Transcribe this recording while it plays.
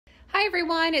Hi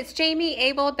everyone, it's Jamie,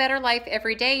 Able, Better Life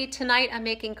Every Day. Tonight I'm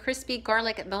making crispy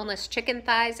garlic boneless chicken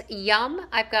thighs. Yum!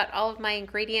 I've got all of my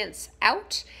ingredients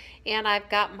out and I've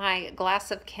got my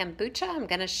glass of kombucha. I'm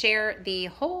going to share the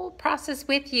whole process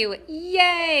with you.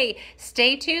 Yay!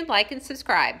 Stay tuned, like and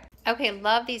subscribe. Okay,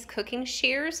 love these cooking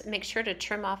shears. Make sure to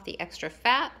trim off the extra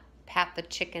fat. Pat the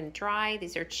chicken dry.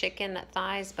 These are chicken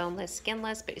thighs, boneless,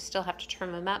 skinless, but you still have to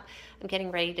trim them up. I'm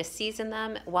getting ready to season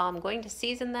them. While I'm going to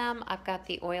season them, I've got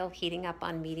the oil heating up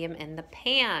on medium in the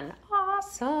pan.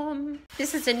 Awesome.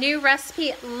 This is a new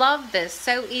recipe. Love this.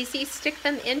 So easy. Stick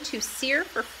them into sear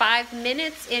for 5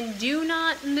 minutes and do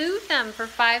not move them for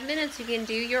 5 minutes. You can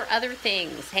do your other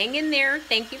things. Hang in there.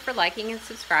 Thank you for liking and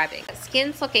subscribing.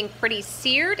 Skin's looking pretty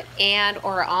seared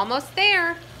or almost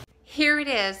there. Here it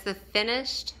is, the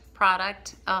finished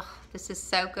product. Oh, this is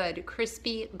so good.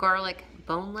 Crispy garlic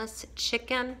boneless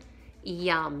chicken.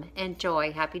 Yum.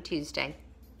 Enjoy. Happy Tuesday.